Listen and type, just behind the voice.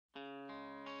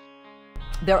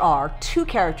there are two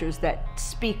characters that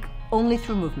speak only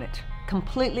through movement.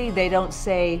 Completely, they don't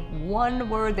say one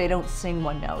word, they don't sing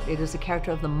one note. It is the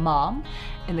character of the mom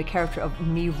and the character of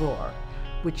Roar,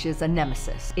 which is a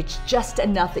nemesis. It's just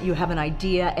enough that you have an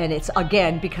idea, and it's,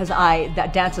 again, because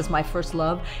that dance is my first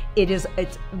love,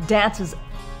 dance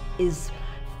is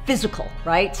physical,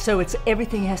 right? So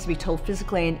everything has to be told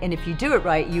physically, and if you do it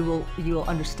right, you will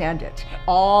understand it.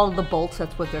 All the bolts,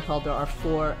 that's what they're called. There are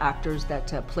 4 actors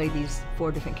that play these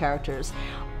 4 different characters.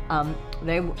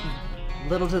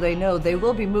 Little do they know, they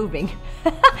will be moving.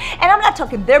 And I'm not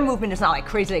talking, their movement is not like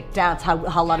crazy like dance, how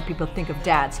a lot of people think of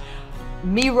dance.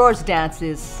 Roar's dance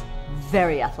is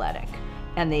very athletic.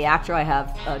 And the actor I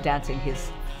have dancing,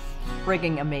 he's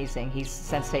frigging amazing. He's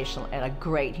sensational and a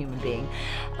great human being.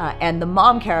 And the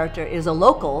mom character is a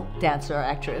local dancer,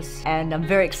 actress, and I'm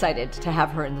very excited to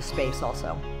have her in the space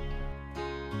also.